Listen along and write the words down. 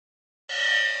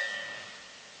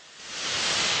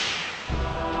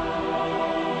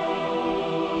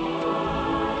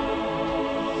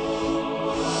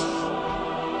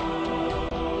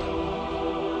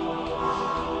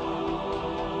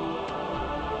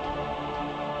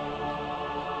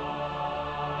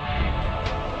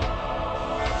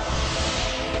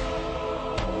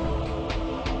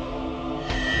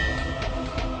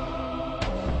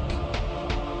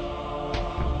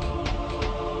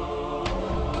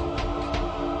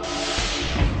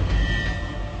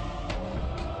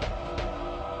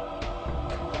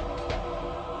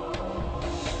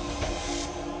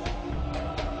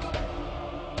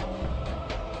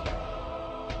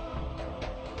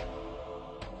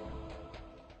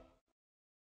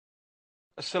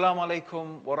Assalamu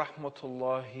alaikum wa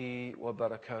rahmatullahi wa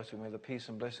barakatuh. May the peace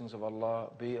and blessings of Allah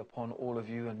be upon all of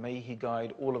you, and may He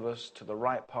guide all of us to the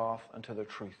right path and to the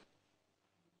truth.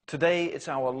 Today it's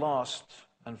our last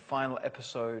and final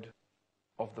episode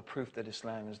of the proof that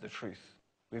Islam is the truth.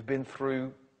 We've been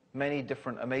through many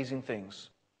different amazing things,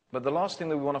 but the last thing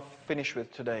that we want to finish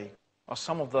with today are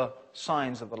some of the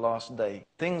signs of the last day.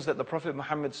 Things that the Prophet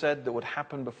Muhammad said that would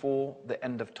happen before the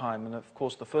end of time. And of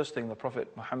course, the first thing the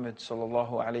Prophet Muhammad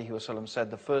sallallahu alaihi wasallam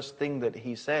said, the first thing that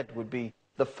he said would be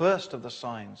the first of the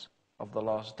signs of the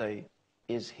last day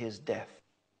is his death.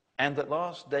 And that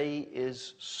last day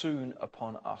is soon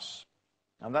upon us.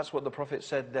 And that's what the Prophet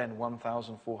said then,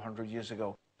 1,400 years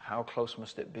ago. How close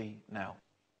must it be now?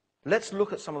 Let's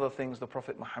look at some of the things the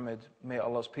Prophet Muhammad, may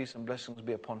Allah's peace and blessings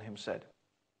be upon him, said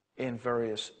in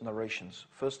various narrations.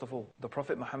 First of all, the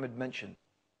Prophet Muhammad mentioned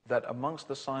that amongst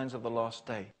the signs of the last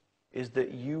day is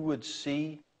that you would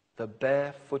see the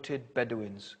barefooted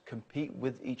Bedouins compete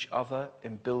with each other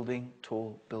in building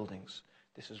tall buildings.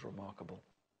 This is remarkable,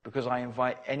 because I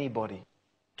invite anybody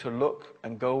to look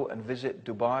and go and visit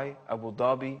Dubai, Abu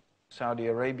Dhabi, Saudi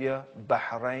Arabia,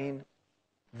 Bahrain.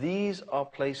 These are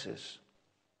places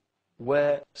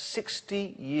where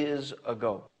 60 years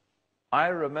ago, I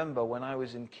remember when I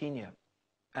was in Kenya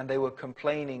and they were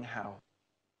complaining how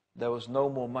there was no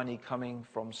more money coming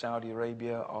from Saudi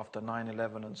Arabia after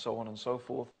 9/11 and so on and so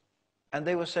forth. And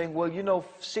they were saying, well, you know,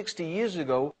 60 years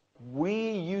ago,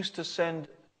 we used to send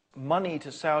money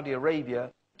to Saudi Arabia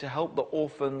to help the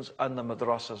orphans and the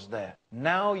madrasas there.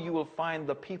 Now you will find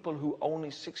the people who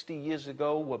only 60 years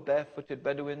ago were barefooted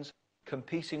Bedouins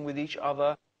competing with each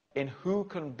other in who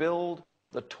can build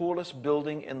the tallest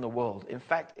building in the world. In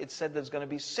fact, it said there's going to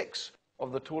be 6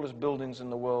 of the tallest buildings in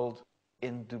the world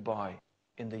in Dubai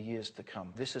in the years to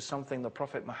come. This is something the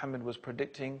Prophet Muhammad was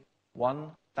predicting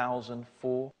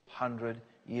 1,400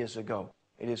 years ago.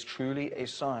 It is truly a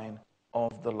sign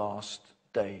of the last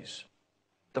days.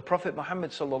 The Prophet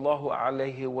Muhammad sallallahu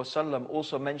alaihi wasallam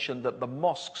also mentioned that the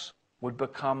mosques would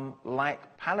become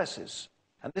like palaces.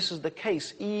 And this is the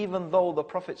case, even though the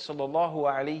Prophet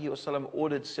ﷺ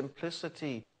ordered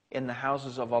simplicity in the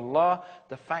houses of Allah,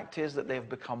 the fact is that they have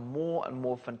become more and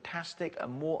more fantastic,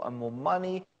 and more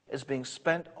money is being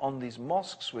spent on these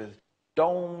mosques with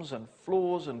domes and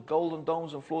floors and golden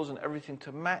domes and floors and everything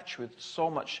to match, with so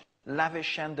much lavish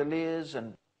chandeliers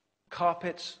and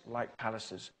carpets like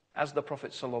palaces, as the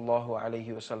Prophet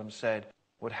ﷺ said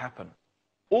would happen.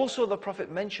 Also, the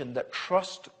Prophet mentioned that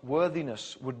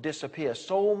trustworthiness would disappear,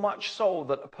 so much so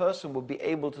that a person would be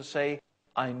able to say,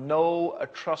 I know a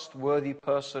trustworthy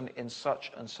person in such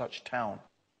and such town.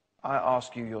 I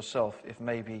ask you yourself if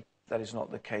maybe that is not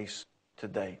the case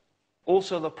today.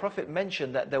 Also, the Prophet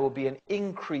mentioned that there will be an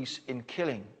increase in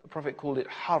killing. The Prophet called it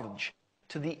harj,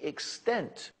 to the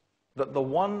extent that the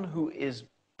one who is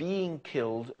being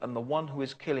killed and the one who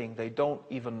is killing, they don't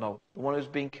even know. The one who's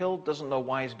being killed doesn't know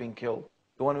why he's being killed.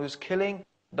 The one who is killing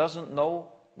doesn't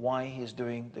know why he is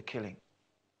doing the killing.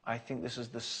 I think this is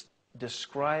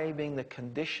describing the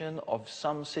condition of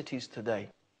some cities today,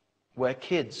 where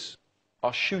kids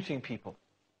are shooting people.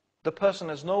 The person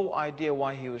has no idea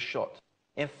why he was shot.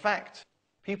 In fact,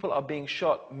 people are being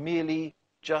shot merely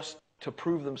just to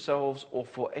prove themselves or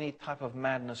for any type of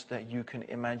madness that you can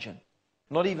imagine.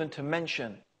 Not even to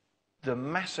mention the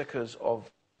massacres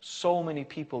of so many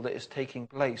people that is taking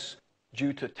place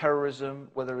due to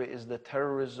terrorism, whether it is the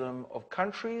terrorism of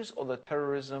countries or the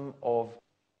terrorism of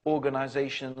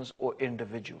organizations or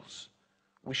individuals.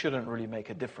 We shouldn't really make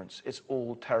a difference. It's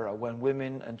all terror. When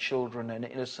women and children and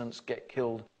innocents get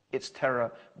killed, it's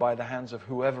terror by the hands of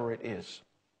whoever it is.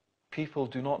 People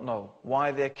do not know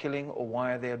why they're killing or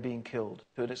why they're being killed,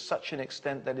 to such an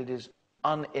extent that it is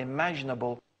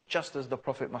unimaginable, just as the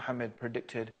Prophet Muhammad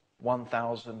predicted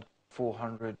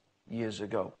 1,400 years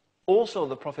ago. Also,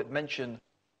 the Prophet mentioned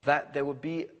that there would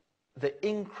be the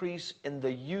increase in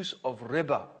the use of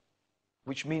riba,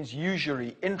 which means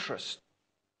usury, interest,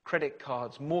 credit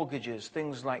cards, mortgages,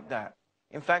 things like that.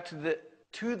 In fact,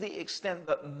 to the extent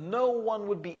that no one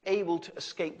would be able to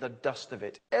escape the dust of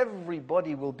it.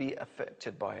 Everybody will be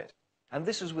affected by it. And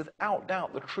this is without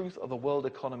doubt the truth of the world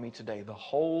economy today. The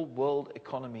whole world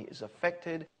economy is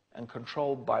affected and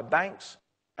controlled by banks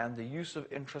and the use of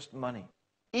interest money.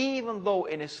 Even though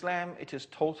in Islam it is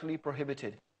totally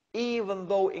prohibited, even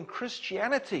though in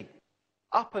Christianity,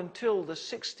 up until the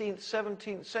 16th,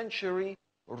 17th century,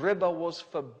 riba was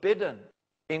forbidden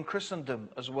in Christendom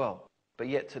as well. But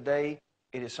yet today,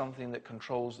 it is something that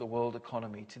controls the world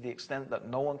economy to the extent that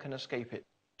no one can escape it,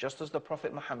 just as the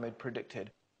Prophet Muhammad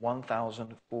predicted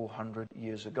 1,400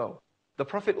 years ago. The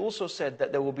Prophet also said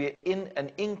that there will be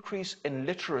an increase in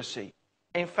literacy.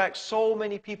 In fact, so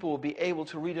many people will be able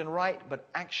to read and write, but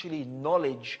actually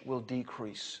knowledge will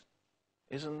decrease.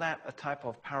 Isn't that a type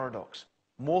of paradox?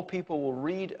 More people will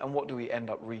read, and what do we end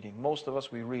up reading? Most of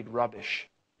us, we read rubbish.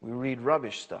 We read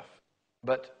rubbish stuff.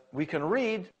 But we can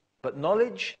read, but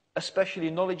knowledge, especially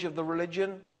knowledge of the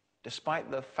religion, despite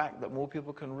the fact that more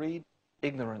people can read,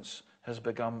 ignorance has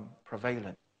become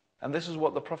prevalent. And this is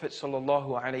what the Prophet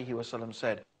ﷺ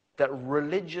said, that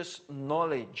religious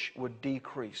knowledge would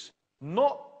decrease.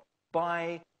 Not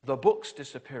by the books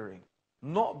disappearing,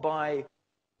 not by,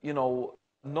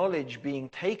 knowledge being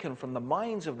taken from the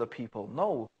minds of the people.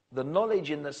 No, the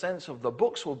knowledge in the sense of the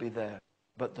books will be there,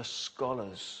 but the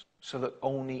scholars, so that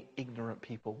only ignorant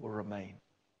people will remain.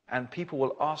 And people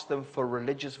will ask them for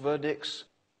religious verdicts,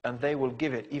 and they will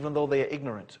give it, even though they are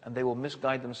ignorant, and they will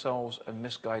misguide themselves and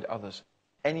misguide others.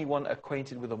 Anyone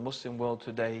acquainted with the Muslim world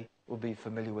today will be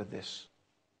familiar with this.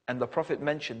 And the Prophet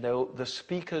mentioned the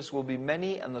speakers will be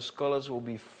many and the scholars will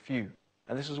be few.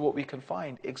 And this is what we can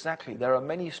find. Exactly. There are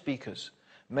many speakers,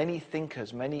 many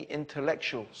thinkers, many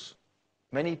intellectuals,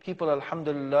 many people,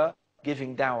 alhamdulillah,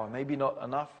 giving dawah. Maybe not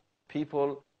enough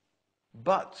people,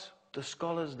 but the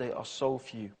scholars, they are so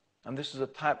few. And this is a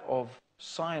type of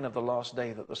sign of the last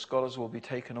day, that the scholars will be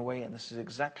taken away. And this is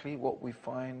exactly what we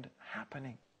find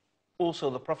happening. Also,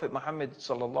 the Prophet Muhammad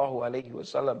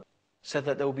ﷺ said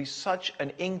that there will be such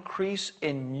an increase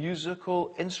in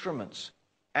musical instruments,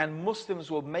 and Muslims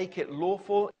will make it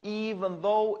lawful even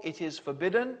though it is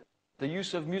forbidden. The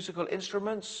use of musical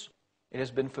instruments, it has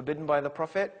been forbidden by the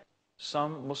Prophet.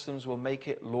 Some Muslims will make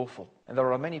it lawful. And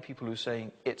there are many people who are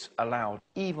saying it's allowed,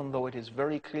 even though it is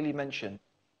very clearly mentioned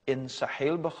in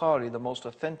Sahih Bukhari, the most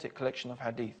authentic collection of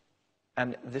hadith.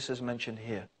 And this is mentioned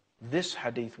here. This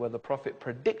hadith where the Prophet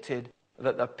predicted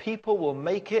that the people will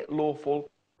make it lawful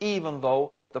even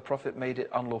though the Prophet made it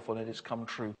unlawful, and it has come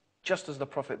true. Just as the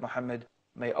Prophet Muhammad,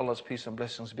 may Allah's peace and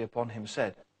blessings be upon him,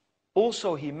 said.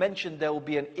 Also, he mentioned there will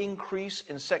be an increase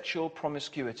in sexual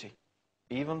promiscuity.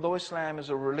 Even though Islam is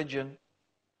a religion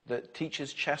that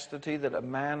teaches chastity, that a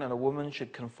man and a woman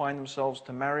should confine themselves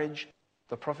to marriage,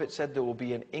 the Prophet said there will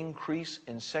be an increase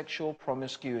in sexual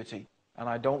promiscuity. And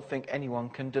I don't think anyone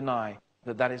can deny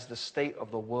that that is the state of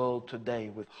the world today,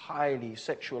 with highly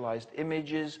sexualized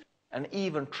images, and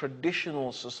even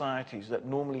traditional societies that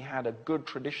normally had a good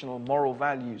traditional moral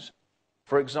values.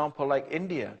 For example, like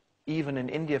India. Even in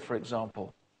India, for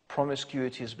example,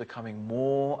 promiscuity is becoming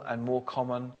more and more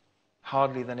common,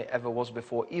 hardly than it ever was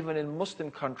before. Even in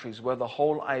Muslim countries, where the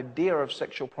whole idea of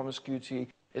sexual promiscuity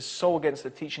is so against the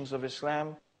teachings of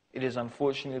Islam, it is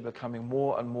unfortunately becoming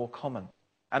more and more common.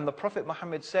 And the Prophet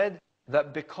Muhammad said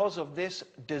that because of this,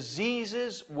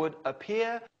 diseases would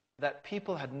appear that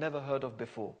people had never heard of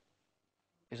before.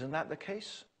 Isn't that the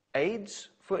case? AIDS,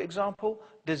 for example,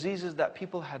 diseases that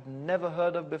people had never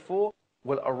heard of before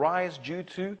will arise due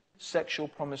to sexual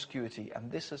promiscuity.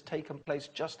 And this has taken place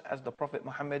just as the Prophet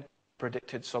Muhammad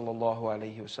predicted, sallallahu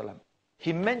alaihi wasallam.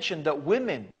 He mentioned that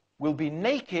women will be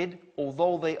naked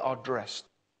although they are dressed.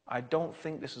 I don't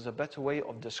think this is a better way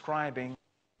of describing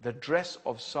the dress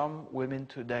of some women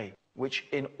today, which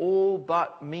in all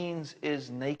but means is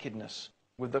nakedness.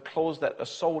 With the clothes that are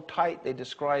so tight, they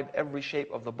describe every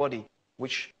shape of the body,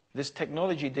 which this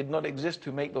technology did not exist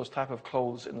to make those type of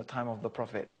clothes in the time of the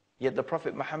Prophet. Yet the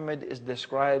Prophet Muhammad is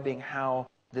describing how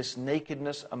this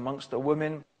nakedness amongst the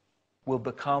women will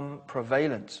become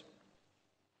prevalent.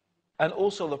 And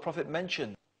also the Prophet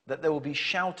mentioned that there will be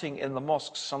shouting in the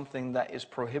mosques, something that is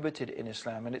prohibited in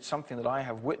Islam, and it's something that I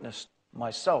have witnessed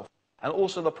myself. And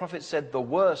also the Prophet said the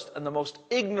worst and the most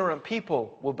ignorant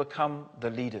people will become the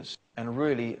leaders. And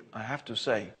really, I have to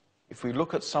say, if we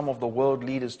look at some of the world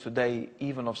leaders today,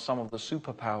 even of some of the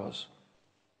superpowers,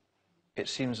 it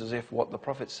seems as if what the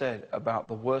Prophet said about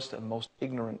the worst and most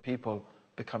ignorant people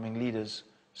becoming leaders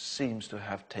seems to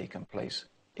have taken place,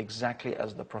 exactly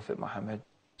as the Prophet Muhammad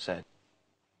said.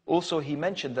 Also, he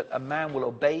mentioned that a man will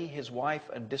obey his wife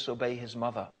and disobey his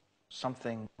mother,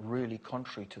 something really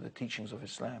contrary to the teachings of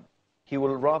Islam. He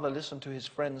will rather listen to his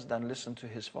friends than listen to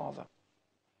his father.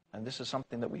 And this is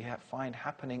something that we find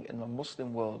happening in the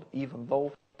Muslim world, even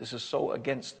though this is so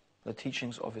against the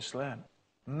teachings of Islam.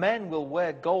 Men will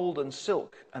wear gold and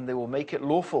silk, and they will make it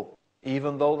lawful,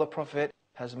 even though the Prophet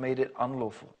has made it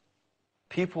unlawful.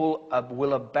 People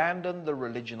will abandon the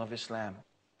religion of Islam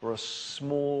for a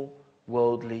small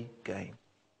worldly gain.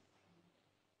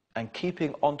 And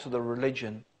keeping onto the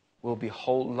religion will be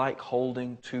like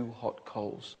holding two hot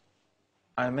coals.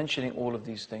 I am mentioning all of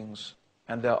these things,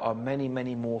 and there are many,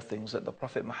 many more things that the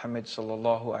Prophet Muhammad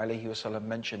sallallahu alaihi wasallam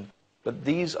mentioned But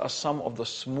these are some of the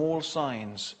small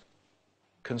signs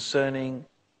concerning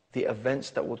the events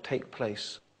that will take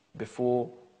place before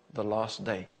the last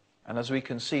day. And as we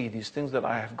can see, these things that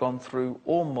I have gone through,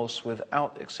 almost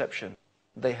without exception,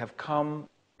 they have come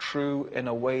true in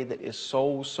a way that is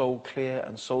so clear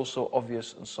and so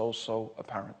obvious and so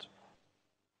apparent.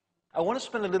 I want to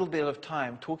spend a little bit of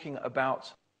time talking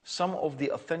about some of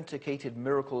the authenticated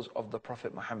miracles of the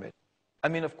Prophet Muhammad. I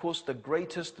mean, of course, the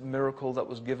greatest miracle that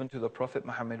was given to the Prophet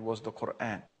Muhammad was the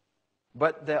Quran.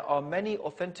 But there are many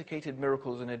authenticated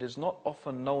miracles, and it is not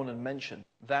often known and mentioned,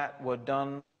 that were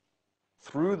done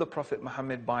through the Prophet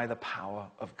Muhammad by the power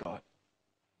of God.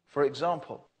 For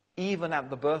example, even at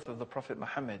the birth of the Prophet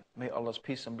Muhammad, may Allah's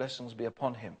peace and blessings be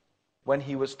upon him, when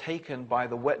he was taken by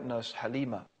the wet nurse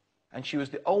Halima, and she was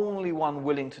the only one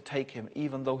willing to take him,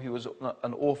 even though he was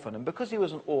an orphan. And because he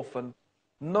was an orphan,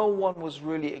 no one was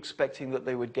really expecting that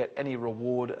they would get any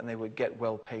reward and they would get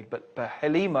well paid. But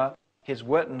Halima, his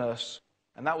wet nurse,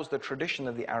 and that was the tradition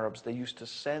of the Arabs, they used to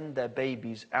send their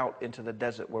babies out into the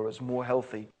desert where it was more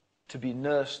healthy to be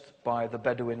nursed by the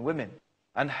Bedouin women.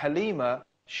 And Halima,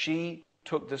 she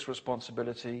took this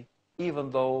responsibility, even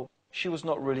though she was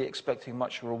not really expecting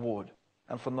much reward.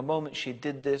 And from the moment she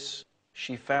did this,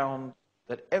 she found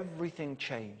that everything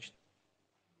changed.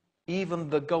 Even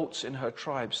the goats in her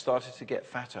tribe started to get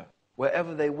fatter.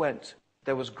 Wherever they went,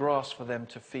 there was grass for them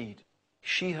to feed.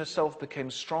 She herself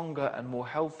became stronger and more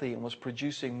healthy and was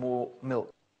producing more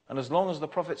milk. And as long as the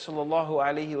Prophet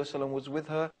ﷺ was with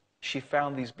her, she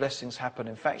found these blessings happen.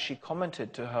 In fact, she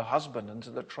commented to her husband and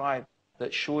to the tribe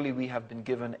that surely we have been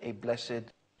given a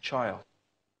blessed child.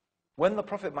 When the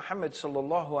Prophet Muhammad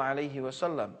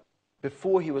ﷺ,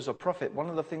 before he was a prophet, one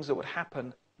of the things that would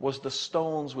happen was the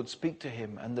stones would speak to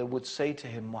him and they would say to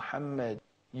him, Muhammad,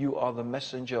 you are the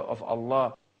messenger of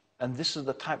Allah. And this is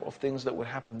the type of things that would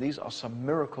happen. These are some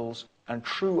miracles and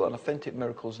true and authentic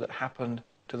miracles that happened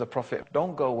to the Prophet.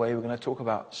 Don't go away, we're going to talk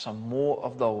about some more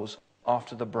of those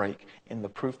after the break in the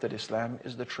proof that Islam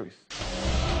is the truth.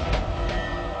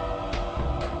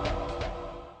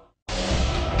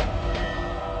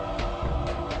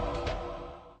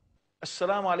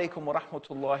 Assalamu alaikum wa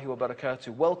rahmatullahi wa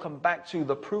barakatuh. Welcome back to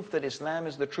the proof that Islam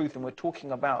is the truth, and we're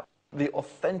talking about the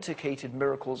authenticated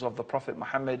miracles of the Prophet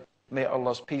Muhammad. May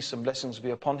Allah's peace and blessings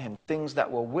be upon him. Things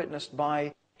that were witnessed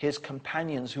by his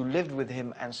companions who lived with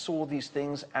him and saw these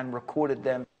things and recorded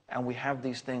them, and we have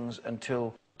these things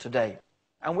until today.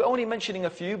 And we're only mentioning a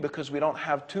few because we don't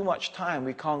have too much time.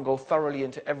 We can't go thoroughly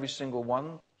into every single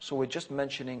one, so we're just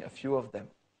mentioning a few of them.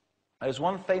 There's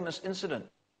one famous incident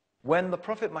when the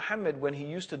Prophet Muhammad, when he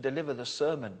used to deliver the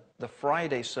sermon, the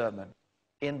Friday sermon,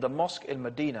 in the mosque in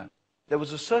Medina, there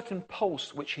was a certain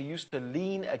post which he used to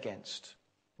lean against.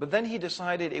 But then he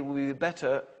decided it would be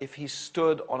better if he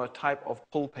stood on a type of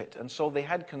pulpit. And so they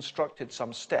had constructed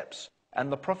some steps.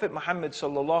 And the Prophet Muhammad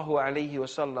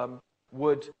ﷺ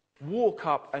would walk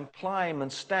up and climb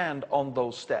and stand on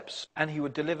those steps. And he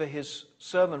would deliver his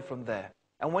sermon from there.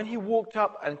 And when he walked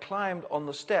up and climbed on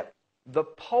the step, the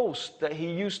post that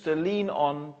he used to lean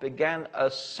on a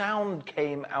sound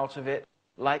came out of it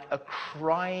like a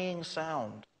crying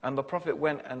sound. And the Prophet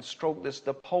went and stroked this.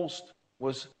 The post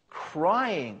was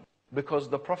crying because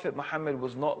the Prophet Muhammad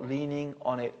was not leaning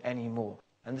on it anymore.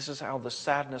 And this is how the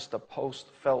sadness the post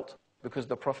felt because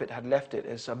the Prophet had left it.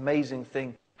 It's an amazing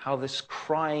thing how this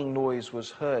crying noise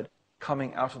was heard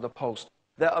coming out of the post.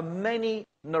 There are many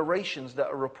narrations that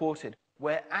are reported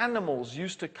where animals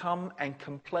used to come and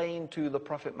complain to the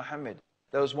Prophet Muhammad.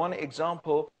 There was one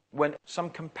example when some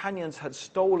companions had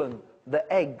stolen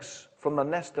the eggs from the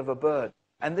nest of a bird.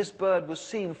 And this bird was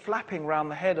seen flapping around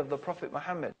the head of the Prophet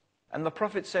Muhammad. And the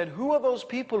Prophet said, who are those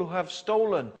people who have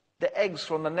stolen the eggs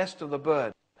from the nest of the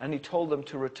bird? And he told them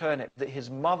to return it, that his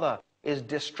mother is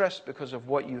distressed because of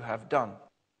what you have done.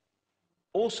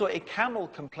 Also, a camel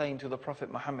complained to the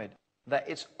Prophet Muhammad that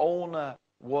its owner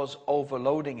was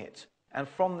overloading it. And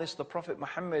from this, the Prophet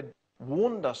Muhammad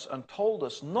warned us and told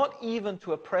us not even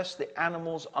to oppress the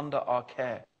animals under our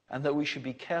care, and that we should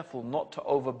be careful not to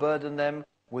overburden them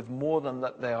with more than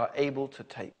that they are able to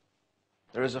take.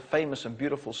 There is a famous and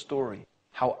beautiful story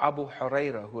how Abu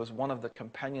Huraira, who was one of the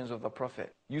companions of the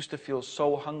Prophet, used to feel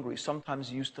so hungry. Sometimes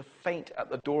he used to faint at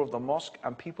the door of the mosque,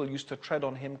 and people used to tread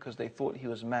on him because they thought he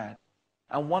was mad.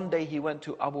 And one day he went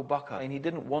to Abu Bakr, and he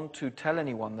didn't want to tell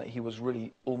anyone that he was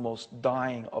really almost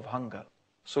dying of hunger.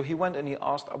 So he went and he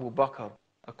asked Abu Bakr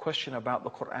a question about the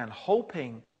Quran,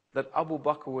 hoping that Abu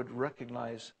Bakr would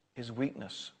recognize his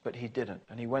weakness, but he didn't.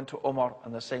 And he went to Umar,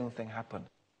 and the same thing happened.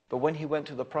 But when he went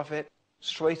to the Prophet,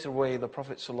 straight away the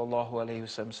Prophet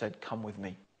ﷺ said, come with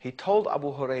me. he told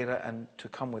Abu Huraira and to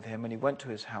come with him, and he went to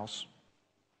his house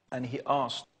and he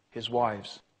asked his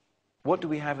wives, what do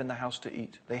we have in the house to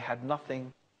eat? They had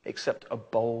nothing except a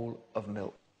bowl of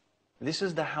milk. This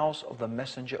is the house of the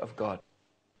Messenger of God.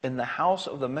 In the house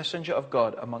of the Messenger of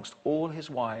God, amongst all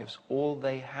his wives, all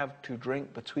they have to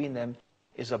drink between them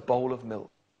is a bowl of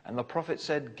milk. And the Prophet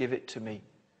said, give it to me.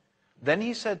 Then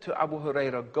he said to Abu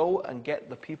Huraira, go and get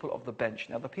the people of the bench.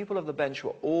 Now the people of the bench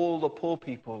were all the poor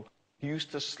people who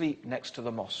used to sleep next to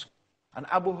the mosque. And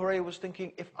Abu Huraira was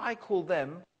thinking, if I call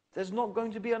them, there's not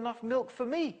going to be enough milk for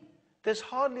me. There's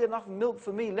hardly enough milk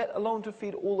for me, let alone to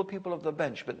feed all the people of the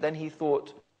bench. But then he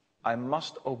thought, I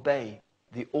must obey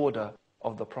the order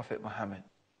of the Prophet Muhammad.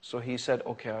 So he said,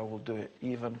 okay, I will do it,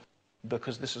 even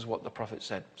because this is what the Prophet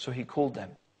said. So he called them.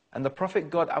 And the Prophet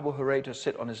got Abu Huraira to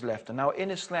sit on his left. And now in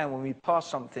Islam, when we pass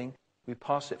something, we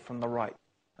pass it from the right.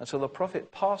 And so the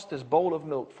Prophet passed this bowl of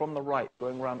milk from the right,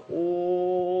 going around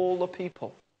all the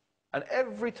people. And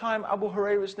every time Abu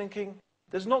Huraira is thinking,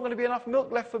 there's not going to be enough milk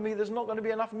left for me, there's not going to be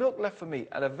enough milk left for me.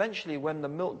 And eventually when the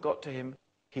milk got to him,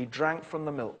 he drank from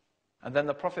the milk. And then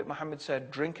the Prophet Muhammad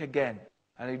said, drink again.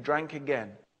 And he drank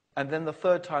again. And then the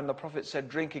third time the Prophet said,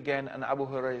 drink again. And Abu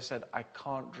Huraira said, I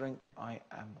can't drink, I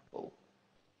am full.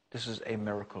 This is a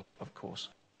miracle, of course.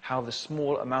 How the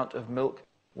small amount of milk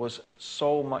was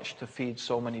so much to feed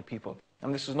so many people.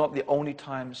 And this is not the only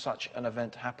time such an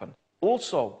event happened.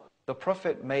 Also, the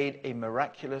Prophet made a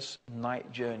miraculous night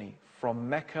journey from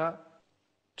Mecca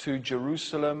to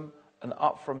Jerusalem and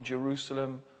up from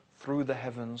Jerusalem through the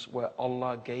heavens, where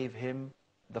Allah gave him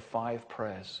the 5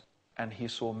 prayers. And he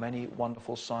saw many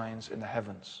wonderful signs in the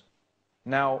heavens.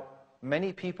 Now,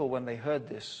 many people, when they heard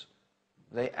this,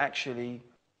 they actually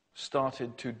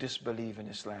started to disbelieve in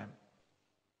Islam.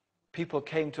 People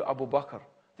came to Abu Bakr.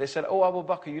 They said, oh Abu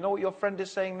Bakr, you know what your friend is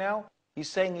saying now? He's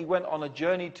saying he went on a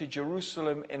journey to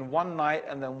Jerusalem in one night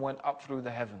and then went up through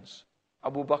the heavens.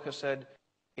 Abu Bakr said,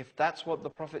 if that's what the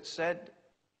Prophet said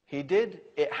he did,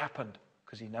 it happened,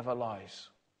 because he never lies.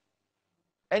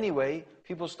 Anyway,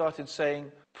 people started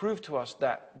saying, prove to us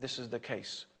that this is the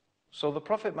case. So the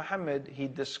Prophet Muhammad, he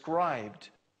described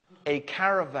a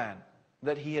caravan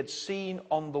that he had seen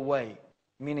on the way,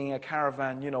 meaning a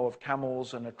caravan, of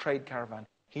camels and a trade caravan.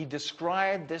 He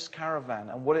described this caravan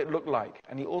and what it looked like.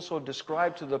 And he also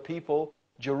described to the people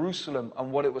Jerusalem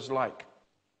and what it was like.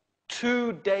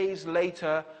 2 days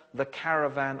later, the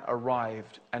caravan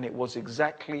arrived, and it was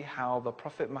exactly how the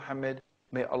Prophet Muhammad,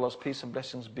 may Allah's peace and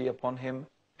blessings be upon him,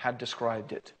 had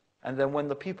described it. And then when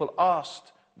the people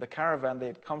asked the caravan, they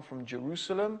had come from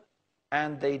Jerusalem,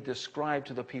 and they described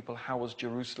to the people how was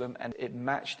Jerusalem, and it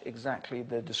matched exactly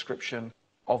the description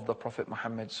of the Prophet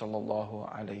Muhammad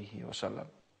sallallahu alaihi wasallam.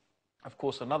 Of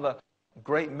course, another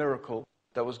great miracle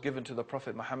that was given to the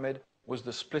Prophet Muhammad was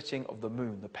the splitting of the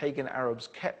moon. The pagan Arabs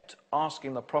kept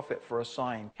asking the Prophet for a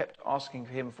sign, kept asking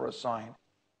him for a sign.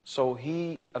 So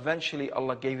eventually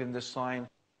Allah gave him this sign,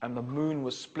 and the moon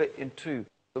was split in two.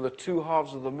 So the 2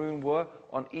 halves of the moon were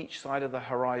on each side of the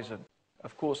horizon.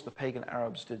 Of course, the pagan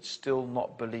Arabs did still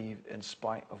not believe in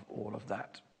spite of all of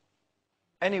that.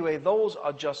 Anyway, those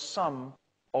are just some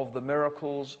of the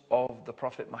miracles of the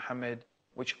Prophet Muhammad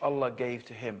which Allah gave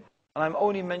to him. And I'm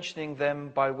only mentioning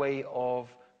them by way of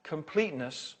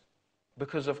completeness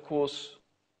because, of course,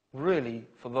 really,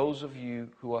 for those of you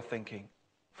who are thinking,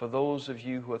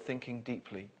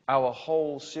 deeply, our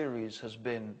whole series has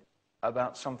been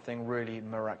about something really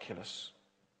miraculous.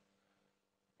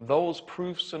 Those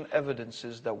proofs and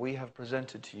evidences that we have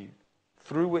presented to you,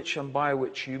 through which and by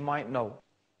which you might know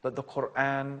that the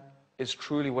Quran is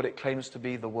truly what it claims to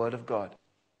be, the Word of God.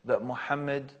 That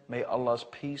Muhammad, may Allah's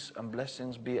peace and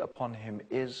blessings be upon him,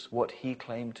 is what he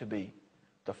claimed to be,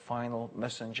 the final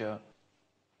messenger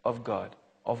of God,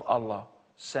 of Allah,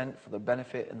 sent for the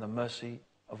benefit and the mercy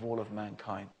of all of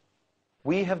mankind.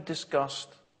 We have discussed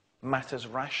matters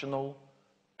rational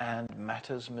and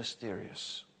matters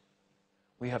mysterious.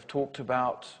 We have talked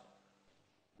about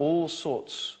all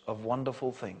sorts of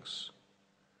wonderful things.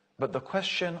 But the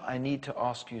question I need to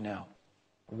ask you now,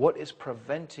 what is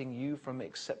preventing you from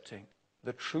accepting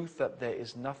the truth that there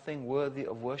is nothing worthy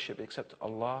of worship except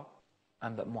Allah,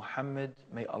 and that Muhammad,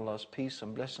 may Allah's peace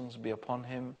and blessings be upon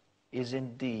him, is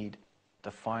indeed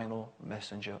the final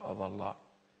messenger of Allah?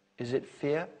 Is it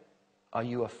fear? Are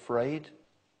you afraid?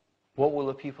 What will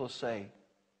the people say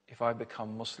if I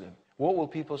become Muslim? What will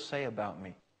people say about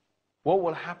me? What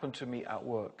will happen to me at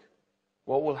work?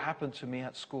 What will happen to me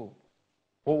at school?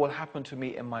 What will happen to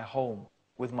me in my home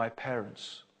with my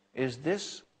parents? Is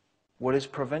this what is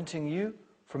preventing you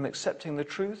from accepting the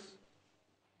truth?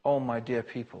 Oh, my dear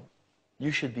people,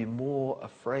 you should be more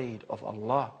afraid of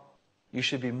Allah. You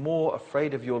should be more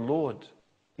afraid of your Lord.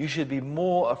 You should be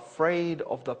more afraid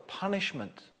of the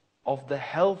punishment, of the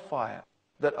hellfire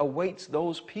that awaits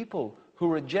those people who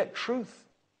reject truth.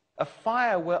 A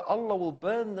fire where Allah will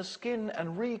burn the skin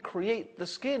and recreate the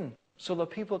skin so that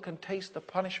people can taste the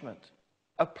punishment.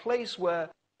 A place where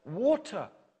water,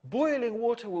 boiling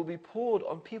water, will be poured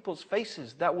on people's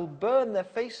faces that will burn their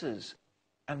faces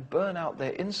and burn out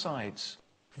their insides.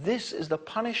 This is the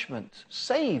punishment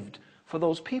saved for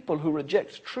those people who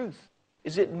reject truth.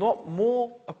 Is it not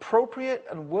more appropriate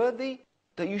and worthy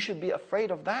that you should be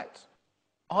afraid of that?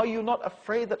 Are you not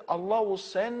afraid that Allah will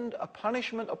send a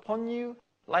punishment upon you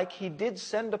like He did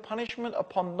send a punishment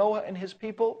upon Noah and his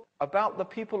people, about the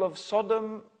people of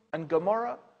Sodom and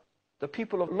Gomorrah, the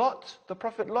people of Lot, the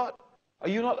Prophet Lot? Are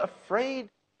you not afraid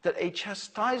that a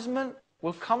chastisement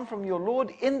will come from your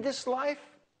Lord in this life?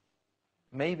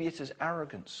 Maybe it is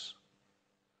arrogance.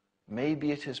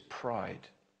 Maybe it is pride.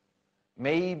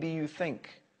 Maybe you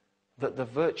think that the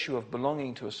virtue of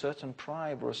belonging to a certain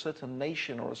tribe or a certain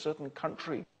nation or a certain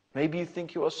country, maybe you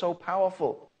think you are so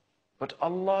powerful, but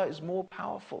Allah is more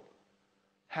powerful.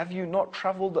 Have you not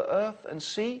traveled the earth and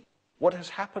see what has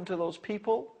happened to those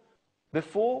people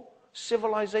before?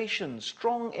 Civilization,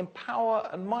 strong in power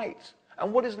and might.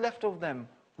 And what is left of them?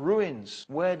 Ruins.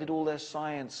 Where did all their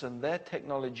science and their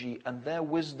technology and their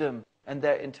wisdom and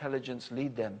their intelligence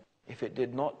lead them, if it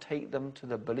did not take them to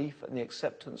the belief and the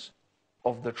acceptance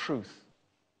of the truth,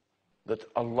 that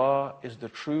Allah is the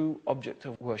true object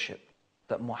of worship,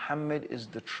 that Muhammad is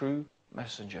the true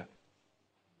messenger?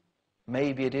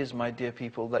 Maybe it is, my dear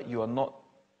people, that you are not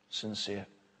sincere.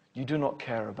 You do not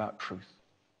care about truth.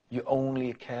 You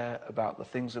only care about the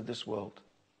things of this world.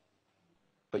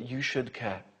 But you should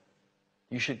care.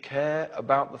 You should care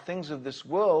about the things of this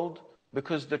world,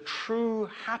 because the true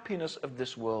happiness of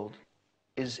this world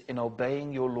is in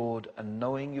obeying your Lord and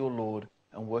knowing your Lord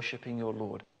and worshipping your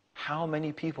Lord. How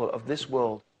many people of this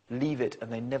world leave it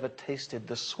and they never tasted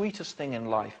the sweetest thing in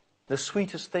life? The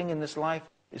sweetest thing in this life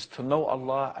is to know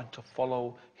Allah and to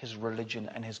follow His religion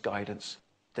and His guidance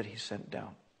that He sent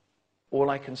down. All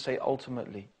I can say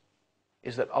ultimately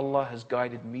is that Allah has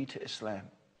guided me to Islam,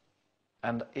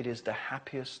 and it is the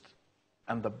happiest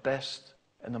and the best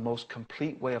and the most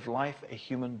complete way of life a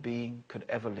human being could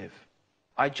ever live.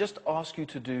 I just ask you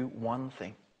to do one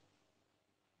thing.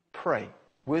 Pray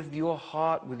with your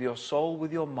heart, with your soul,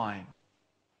 with your mind.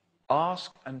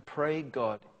 Ask and pray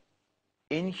God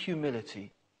in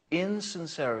humility, in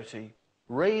sincerity.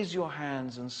 Raise your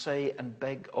hands and say and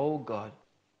beg, oh God,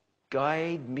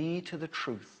 guide me to the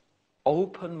truth.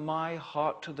 Open my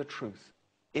heart to the truth.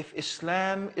 If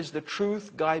Islam is the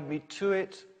truth, guide me to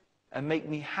it and make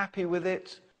me happy with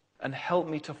it and help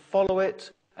me to follow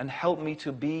it and help me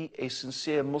to be a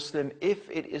sincere Muslim. If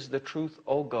it is the truth,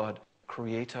 O God,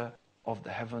 creator of the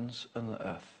heavens and the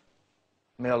earth.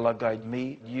 May Allah guide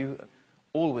me, you,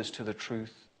 always to the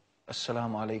truth.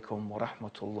 Assalamu alaikum wa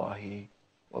rahmatullahi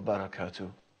wa barakatuh.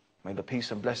 May the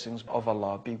peace and blessings of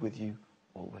Allah be with you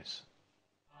always.